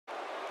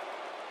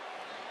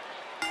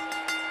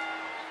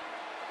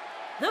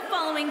The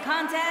following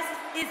contest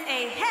is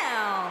a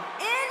Hell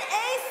in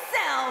a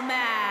Cell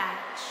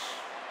match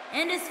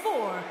and is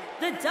for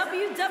the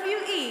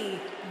WWE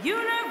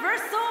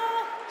Universal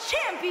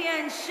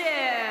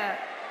Championship.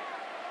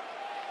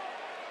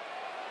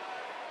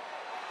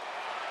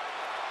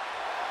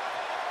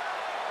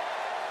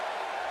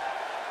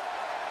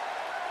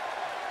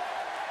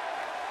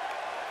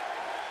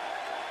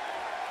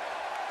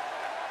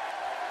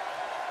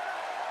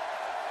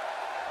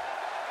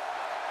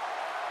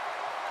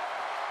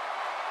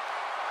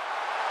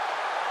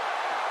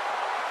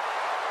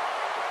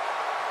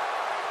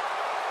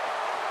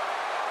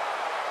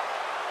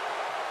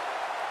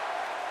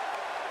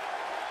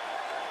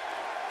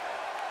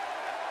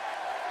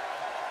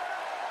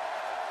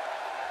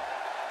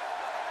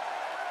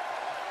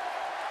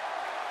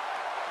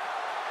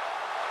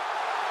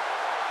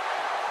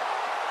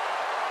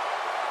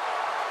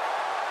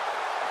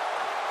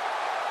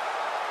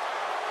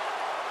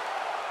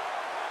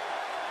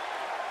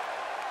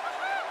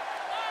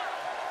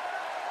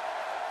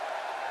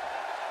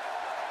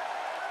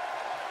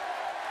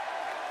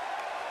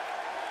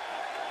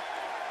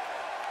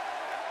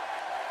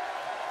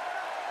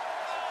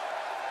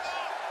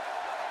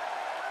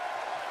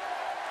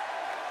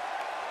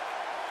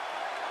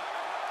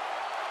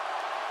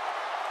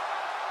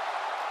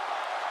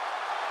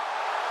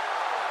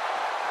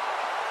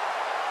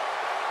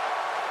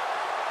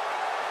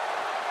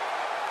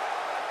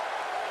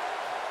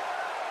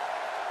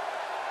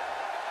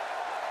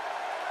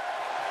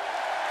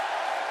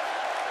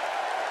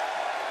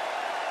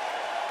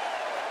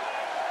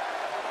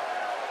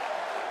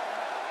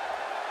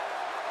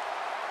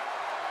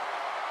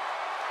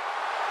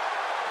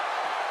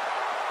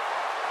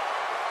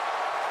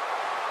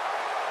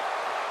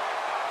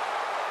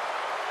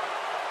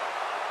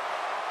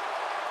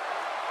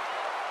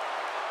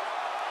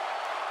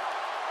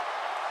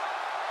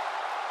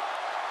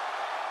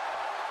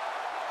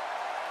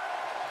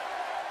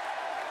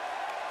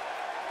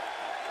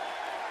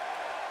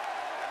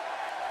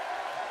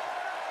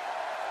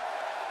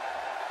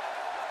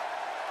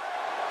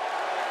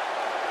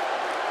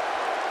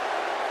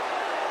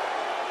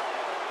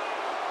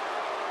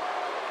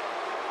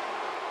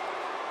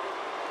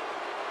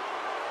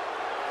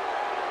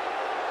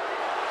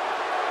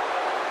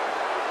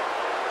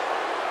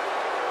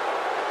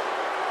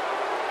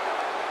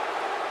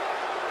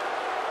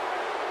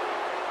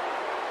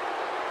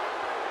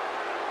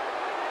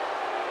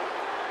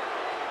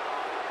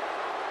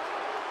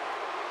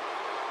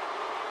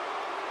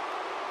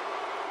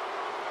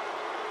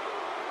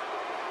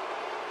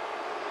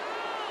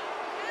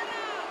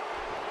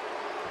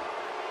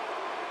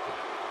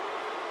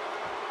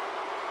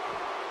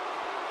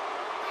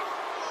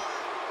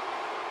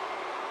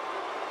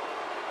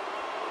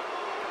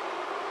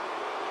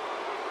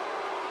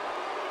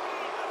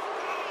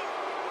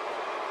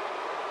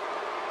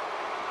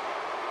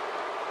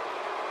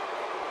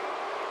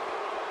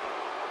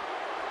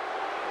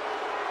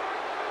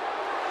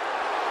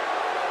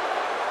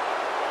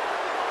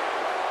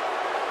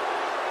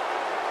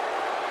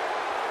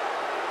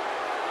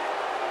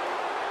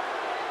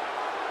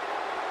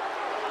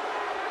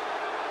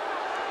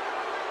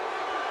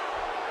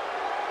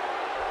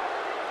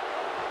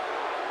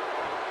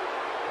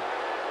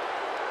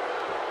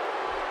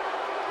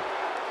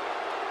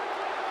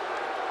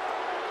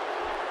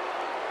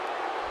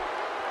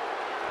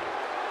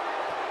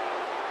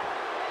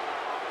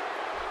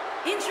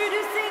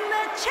 Introducing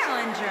the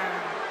challenger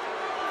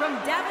from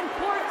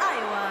Davenport,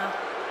 Iowa,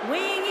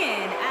 weighing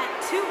in at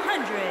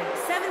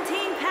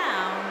 217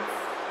 pounds,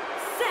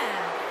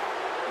 Seth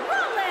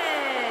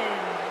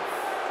Rollins.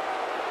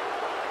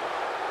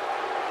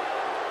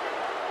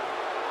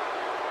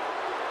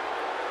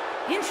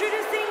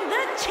 Introducing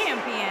the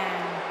champion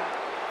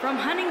from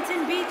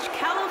Huntington Beach,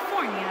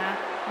 California,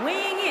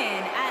 weighing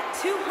in at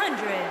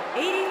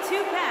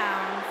 282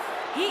 pounds,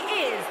 he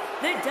is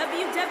the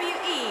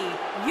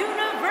WWE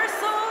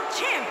Universal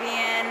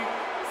Champion,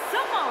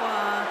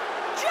 Samoa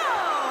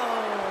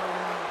Joe.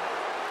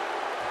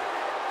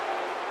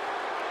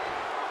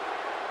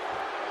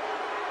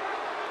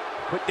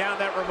 Put down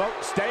that remote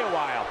and stay a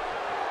while.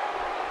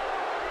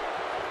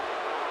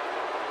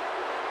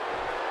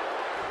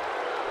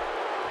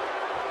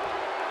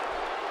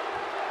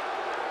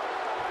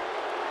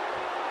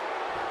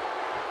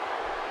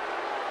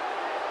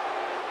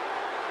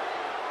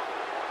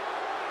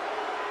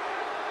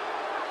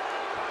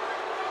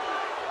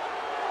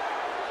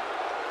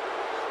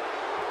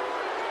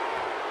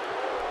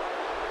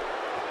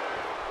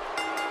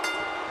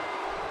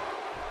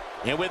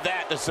 And with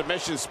that, the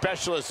submission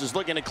specialist is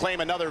looking to claim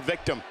another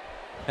victim.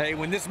 Hey,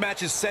 when this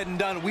match is said and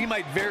done, we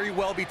might very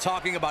well be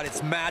talking about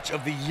its match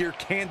of the year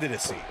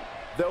candidacy.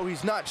 Though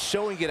he's not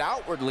showing it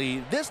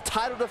outwardly, this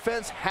title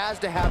defense has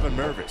to have him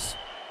nervous.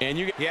 And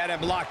he had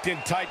him locked in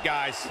tight,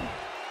 guys.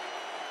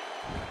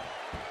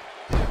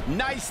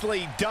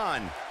 Nicely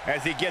done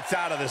as he gets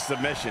out of the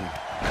submission.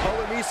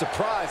 Color me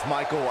surprised,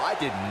 Michael. I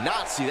did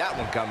not see that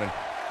one coming.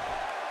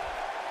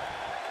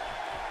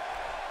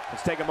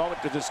 Let's take a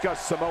moment to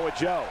discuss Samoa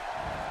Joe.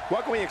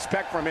 What can we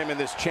expect from him in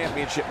this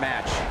championship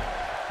match?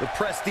 The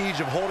prestige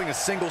of holding a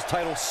singles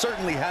title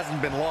certainly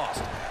hasn't been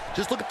lost.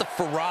 Just look at the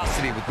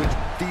ferocity with which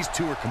these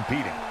two are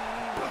competing.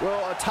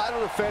 Well, a title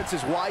defense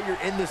is why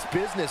you're in this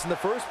business in the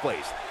first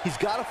place. He's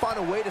got to find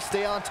a way to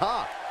stay on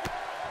top.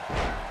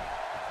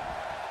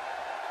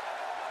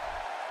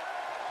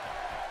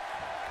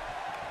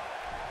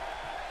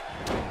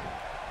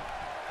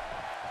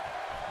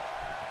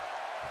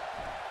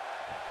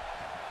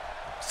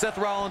 Seth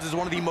Rollins is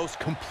one of the most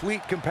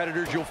complete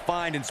competitors you'll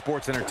find in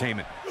sports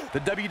entertainment. The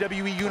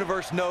WWE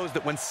Universe knows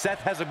that when Seth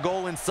has a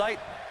goal in sight,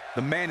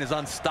 the man is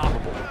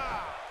unstoppable.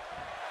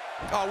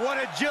 Oh, what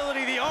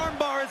agility. The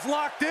armbar is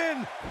locked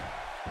in.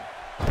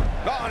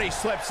 Oh, and he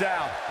slips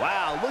out.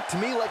 Wow, looked to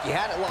me like he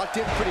had it locked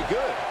in pretty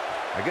good.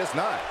 I guess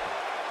not.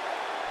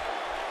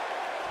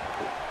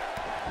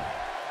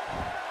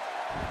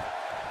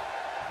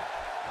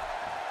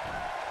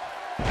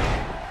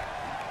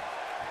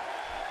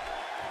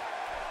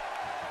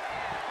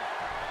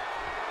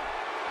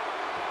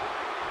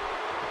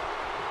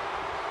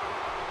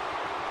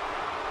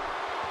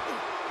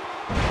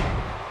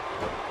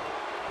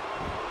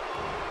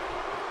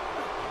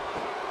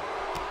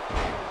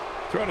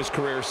 Throughout his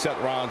career, Seth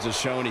Rollins has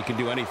shown he can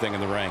do anything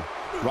in the ring.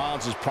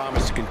 Rollins has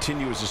promised to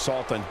continue his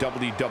assault on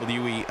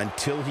WWE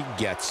until he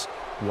gets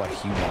what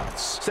he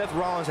wants. Seth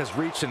Rollins has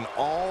reached an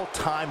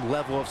all-time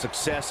level of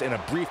success in a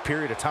brief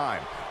period of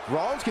time.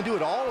 Rollins can do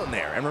it all in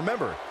there. And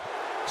remember,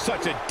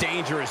 such a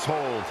dangerous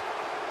hold.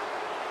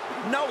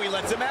 No, he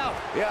lets him out.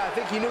 Yeah, I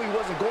think he knew he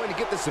wasn't going to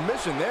get the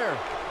submission there.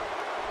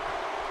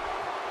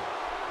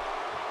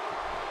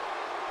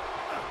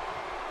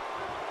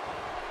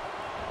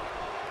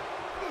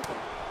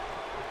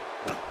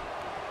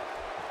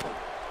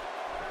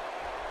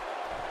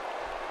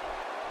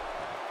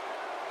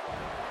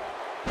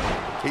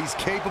 He's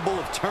capable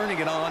of turning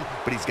it on,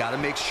 but he's got to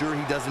make sure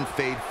he doesn't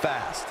fade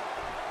fast.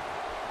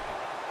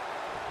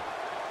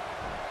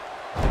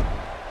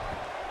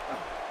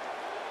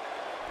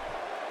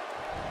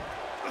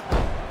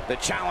 The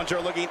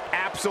challenger looking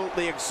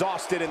absolutely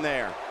exhausted in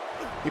there.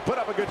 He put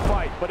up a good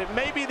fight, but it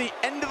may be the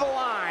end of the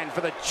line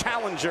for the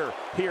challenger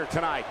here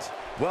tonight.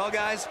 Well,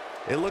 guys,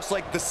 it looks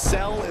like the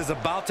cell is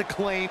about to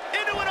claim.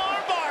 Into an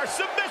armbar,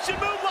 submission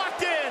move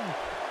locked in.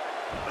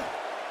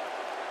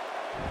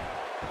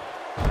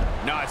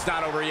 No, it's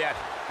not over yet.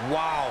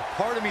 Wow,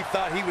 part of me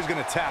thought he was going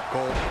to tap,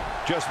 Cole.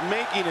 Just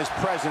making his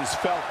presence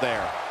felt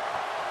there.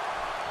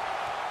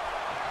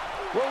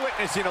 We're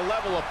witnessing a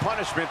level of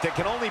punishment that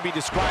can only be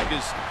described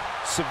as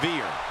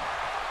severe.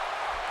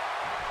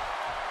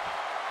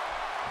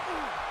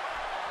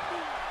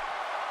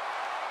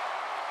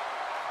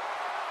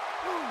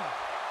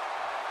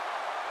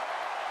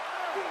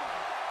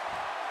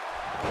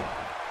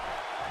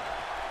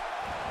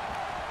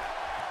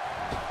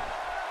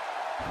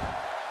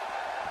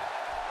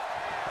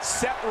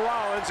 Seth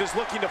Rollins is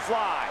looking to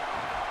fly.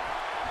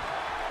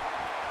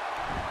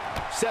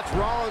 Seth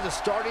Rollins is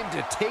starting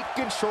to take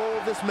control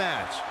of this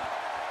match.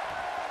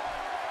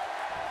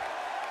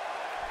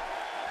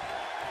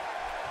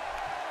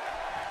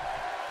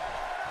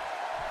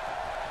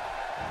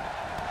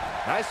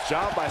 Nice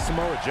job by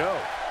Samoa Joe.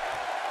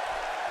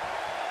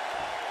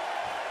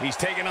 He's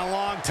taking a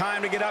long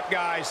time to get up,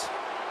 guys.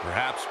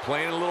 Perhaps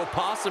playing a little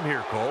possum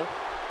here, Cole.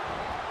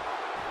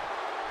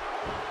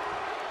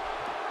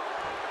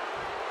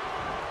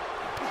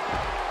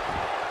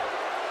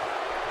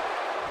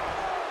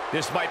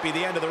 This might be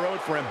the end of the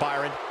road for him,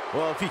 Byron.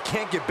 Well, if he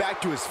can't get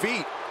back to his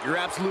feet, you're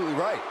absolutely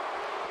right.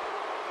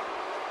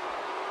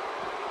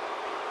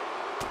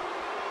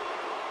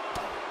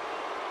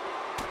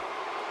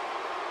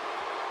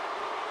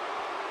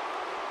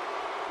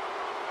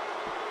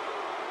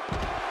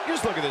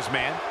 Just look at this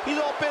man. He's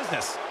all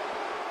business.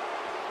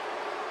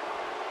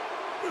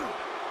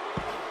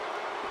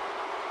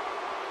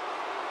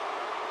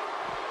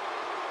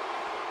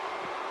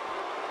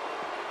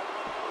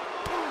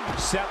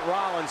 Seth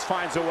Rollins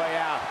finds a way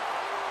out.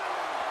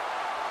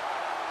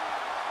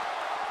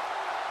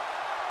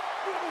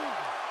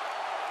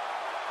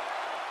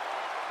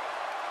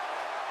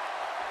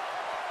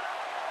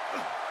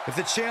 If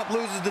the champ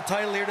loses the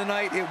title here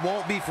tonight, it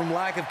won't be from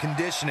lack of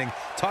conditioning.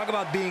 Talk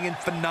about being in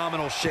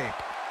phenomenal shape.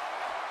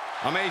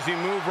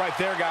 Amazing move right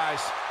there,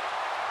 guys.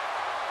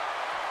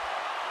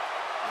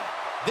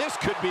 This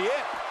could be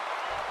it.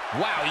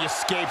 Wow, he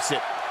escapes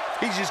it.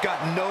 He's just got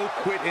no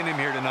quit in him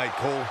here tonight,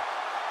 Cole.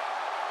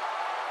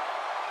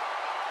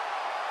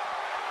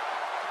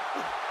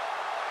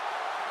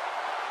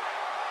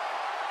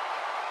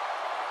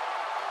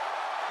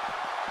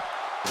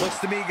 Looks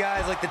to me,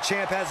 guys, like the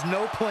champ has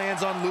no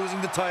plans on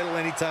losing the title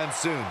anytime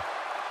soon.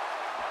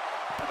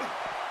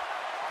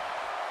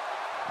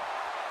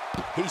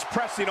 He's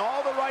pressing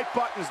all the right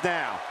buttons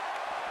now.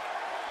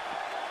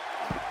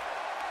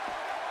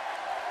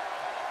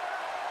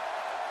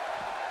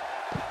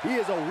 He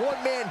is a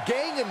one-man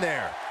gang in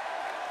there.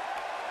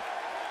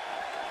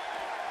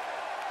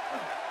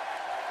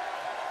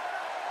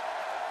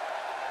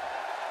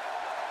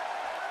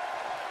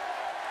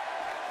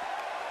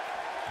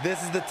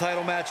 This is the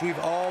title match we've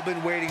all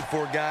been waiting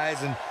for,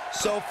 guys, and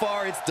so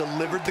far it's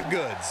delivered the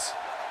goods.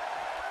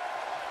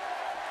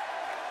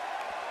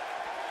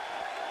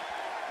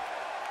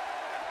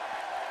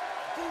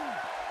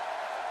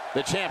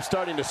 The champ's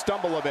starting to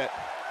stumble a bit.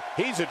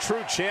 He's a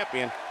true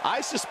champion.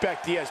 I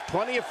suspect he has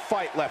plenty of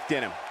fight left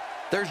in him.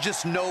 There's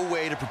just no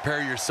way to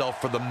prepare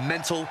yourself for the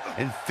mental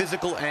and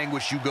physical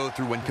anguish you go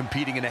through when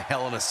competing in a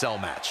Hell in a Cell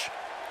match.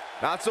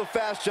 Not so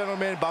fast,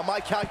 gentlemen. By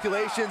my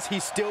calculations,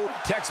 he's still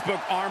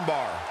Textbook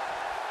armbar.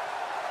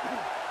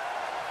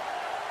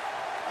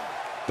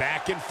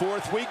 Back and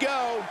forth we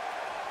go.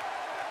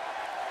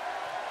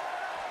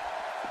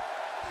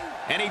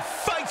 And he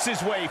fights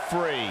his way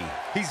free.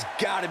 He's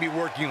got to be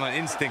working on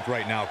instinct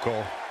right now,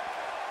 Cole.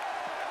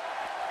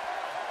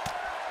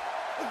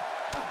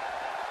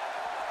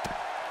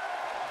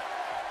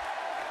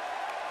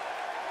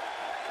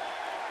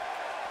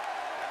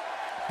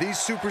 These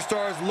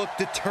superstars look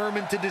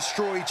determined to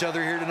destroy each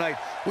other here tonight,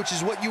 which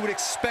is what you would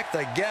expect,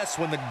 I guess,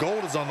 when the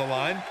gold is on the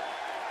line.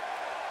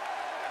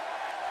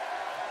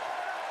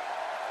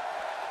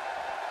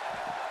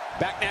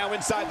 Back now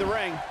inside the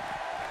ring.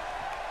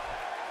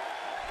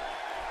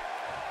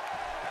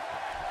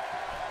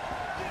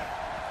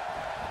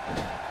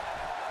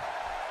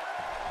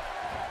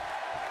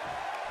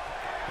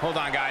 Hold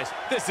on, guys.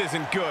 This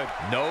isn't good.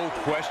 No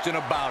question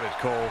about it,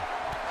 Cole.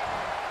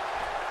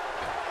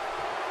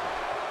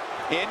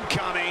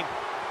 Incoming.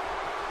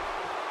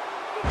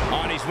 Oh,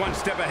 and he's one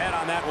step ahead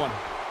on that one.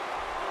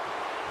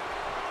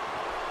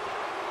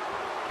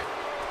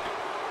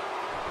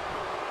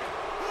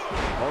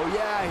 Oh,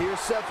 yeah, here's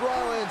Seth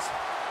Rollins.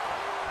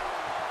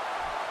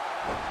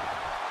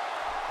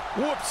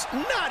 Whoops,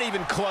 not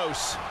even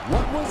close.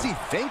 What was he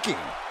thinking?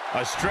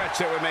 A stretch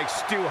that would make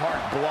Stu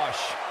Hart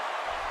blush.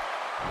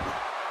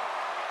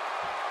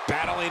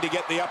 Battling to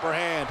get the upper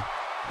hand.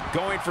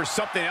 Going for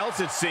something else,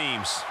 it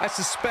seems. I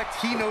suspect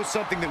he knows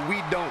something that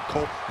we don't,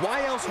 Cole.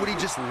 Why else would he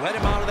just let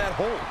him out of that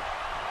hole?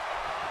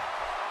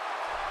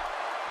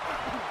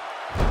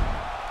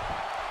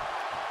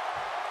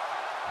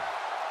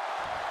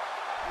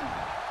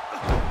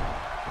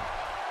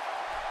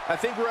 I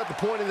think we're at the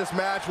point in this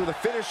match where the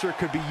finisher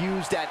could be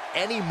used at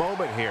any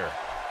moment here.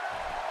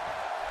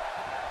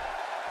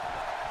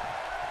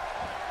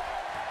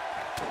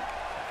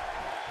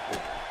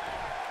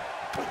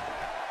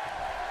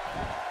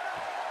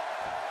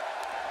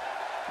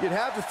 You'd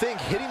have to think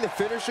hitting the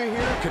finisher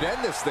here could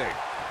end this thing.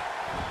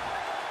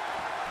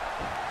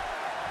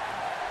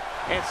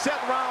 And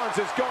Seth Rollins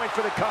is going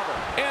for the cover.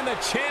 And the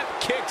champ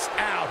kicks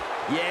out.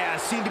 Yeah,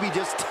 seemed to be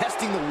just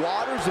testing the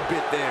waters a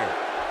bit there.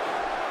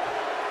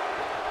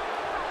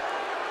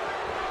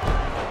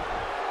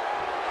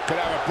 Could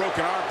have a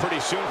broken arm pretty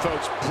soon,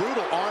 folks.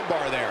 Brutal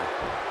armbar there.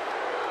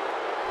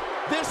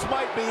 This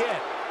might be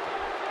it.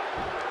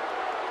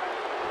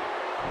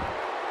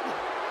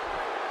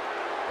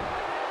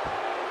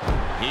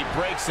 He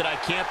breaks it. I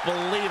can't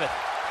believe it.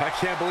 I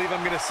can't believe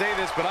I'm going to say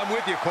this, but I'm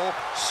with you, Cole.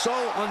 So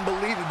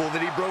unbelievable that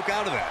he broke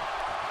out of that.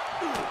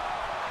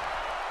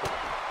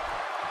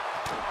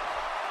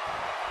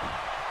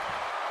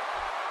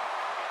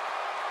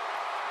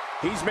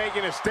 He's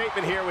making a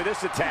statement here with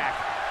this attack.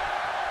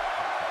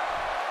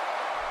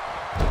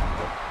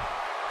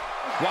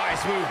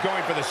 Wise move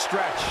going for the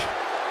stretch.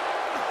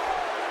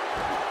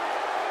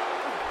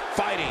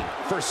 Fighting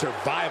for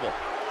survival.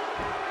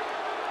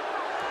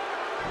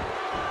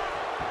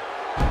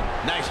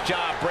 Nice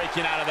job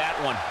breaking out of that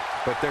one.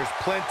 But there's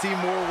plenty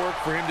more work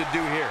for him to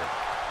do here.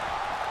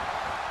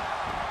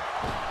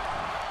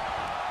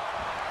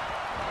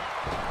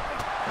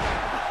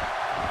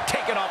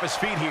 Taken off his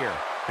feet here.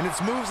 And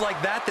it's moves like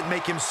that that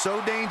make him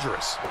so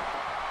dangerous.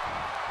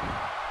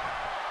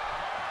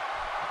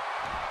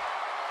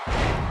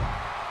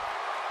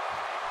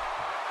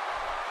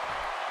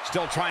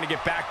 Still trying to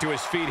get back to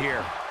his feet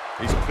here.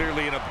 He's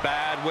clearly in a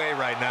bad way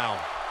right now.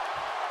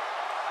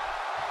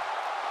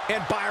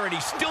 And Byron,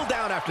 he's still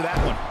down after that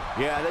one.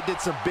 Yeah, that did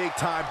some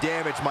big-time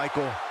damage,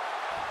 Michael.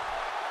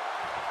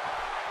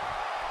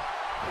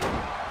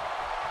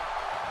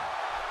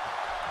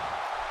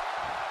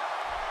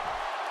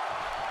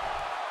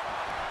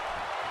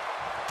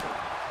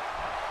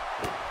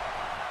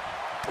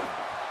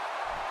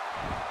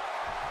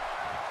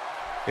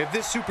 If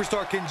this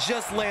superstar can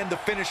just land the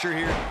finisher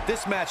here,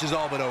 this match is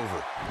all but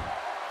over.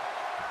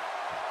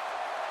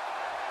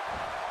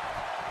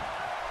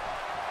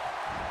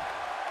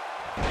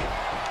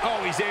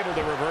 Oh, he's able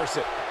to reverse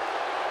it.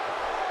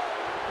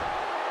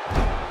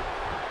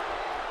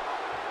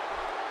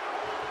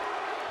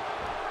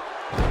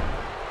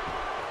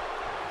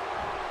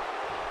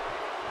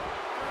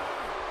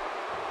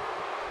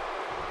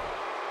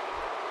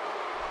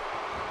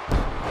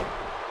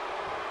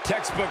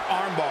 Textbook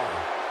armbar.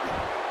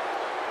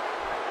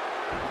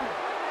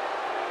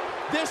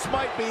 This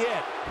might be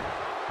it.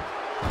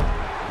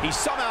 He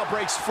somehow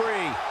breaks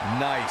free.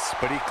 Nice,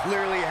 but he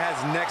clearly has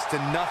next to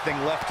nothing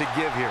left to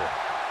give here.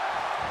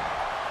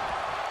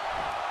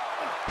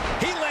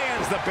 He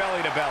lands the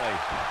belly to belly.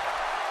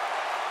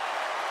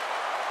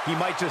 He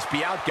might just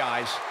be out,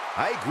 guys.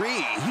 I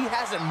agree. He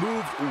hasn't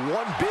moved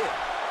one bit.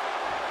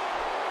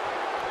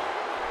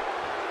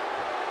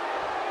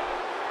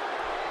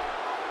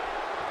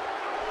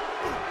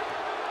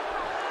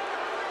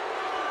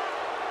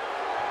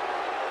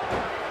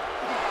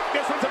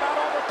 This one's about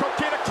over.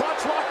 Coquina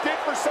clutch locked in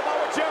for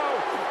Samoa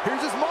Joe.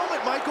 Here's his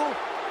moment, Michael.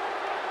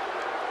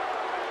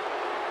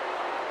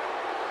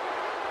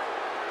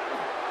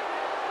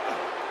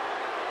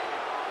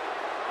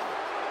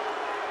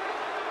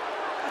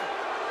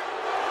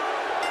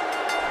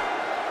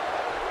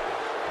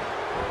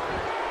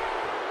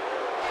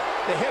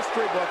 The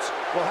history books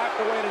will have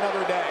to wait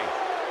another day.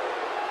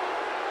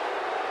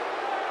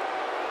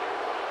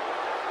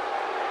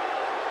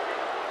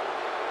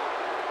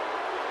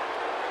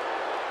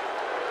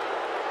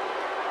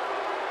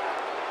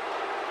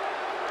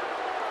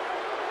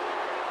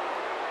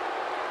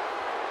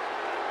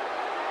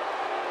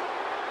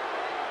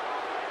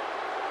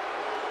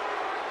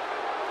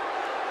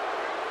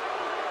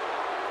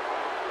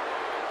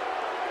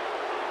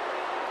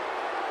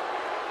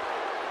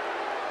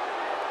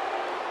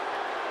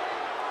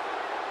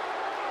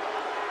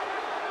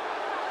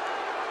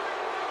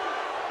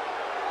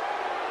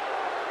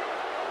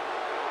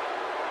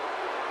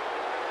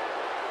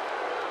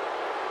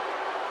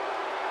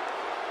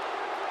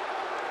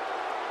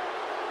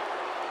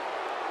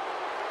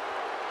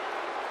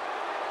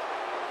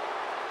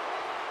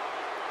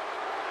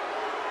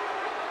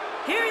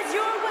 Here is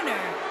your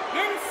winner,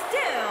 and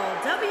still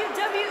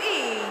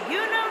WWE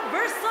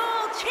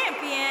Universal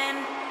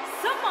Champion,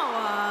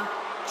 Samoa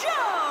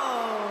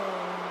Joe.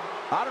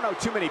 I don't know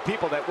too many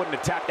people that wouldn't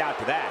have tapped out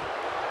to that.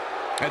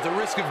 At the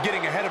risk of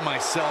getting ahead of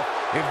myself,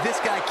 if this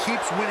guy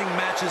keeps winning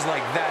matches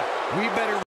like that, we better